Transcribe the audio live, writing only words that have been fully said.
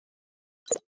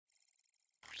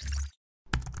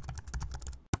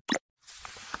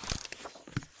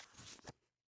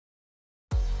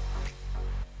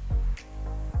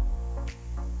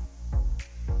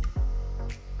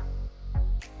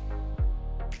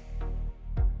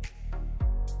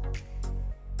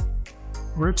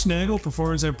Rich Nagel,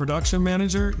 Performance and Production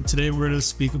Manager, and today we're going to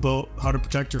speak about how to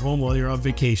protect your home while you're on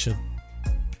vacation.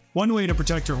 One way to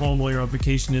protect your home while you're on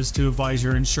vacation is to advise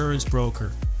your insurance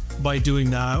broker. By doing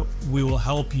that, we will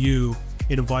help you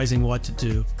in advising what to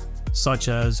do, such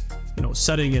as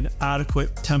setting an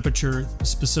adequate temperature,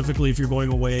 specifically if you're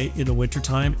going away in the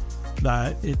wintertime,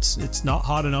 that it's not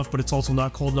hot enough, but it's also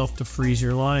not cold enough to freeze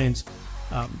your lines.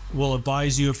 We'll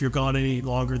advise you if you're gone any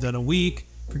longer than a week.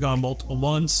 If you're gone multiple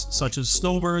months, such as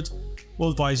snowbirds, we'll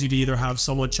advise you to either have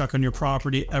someone check on your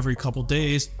property every couple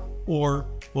days, or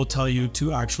we'll tell you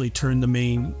to actually turn the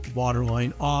main water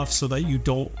line off so that you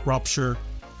don't rupture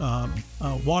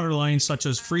water lines, such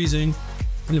as freezing.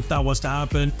 And if that was to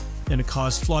happen and it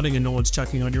caused flooding and no one's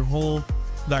checking on your home,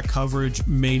 that coverage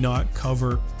may not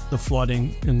cover the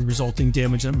flooding and resulting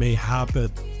damage that may happen.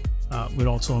 We'd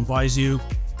also advise you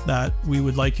that we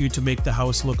would like you to make the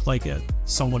house look like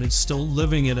someone is still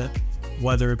living in it,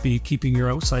 whether it be keeping your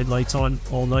outside lights on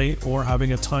all night or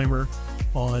having a timer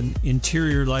on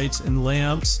interior lights and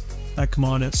lamps that come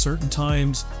on at certain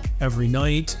times every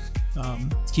night,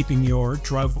 keeping your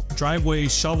driveway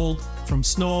shoveled from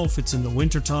snow if it's in the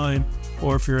winter time,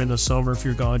 or if you're in the summer, if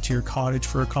you're gone to your cottage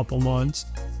for a couple months,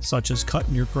 such as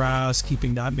cutting your grass,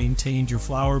 keeping that maintained, your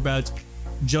flower beds,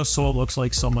 just so it looks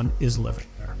like someone is living.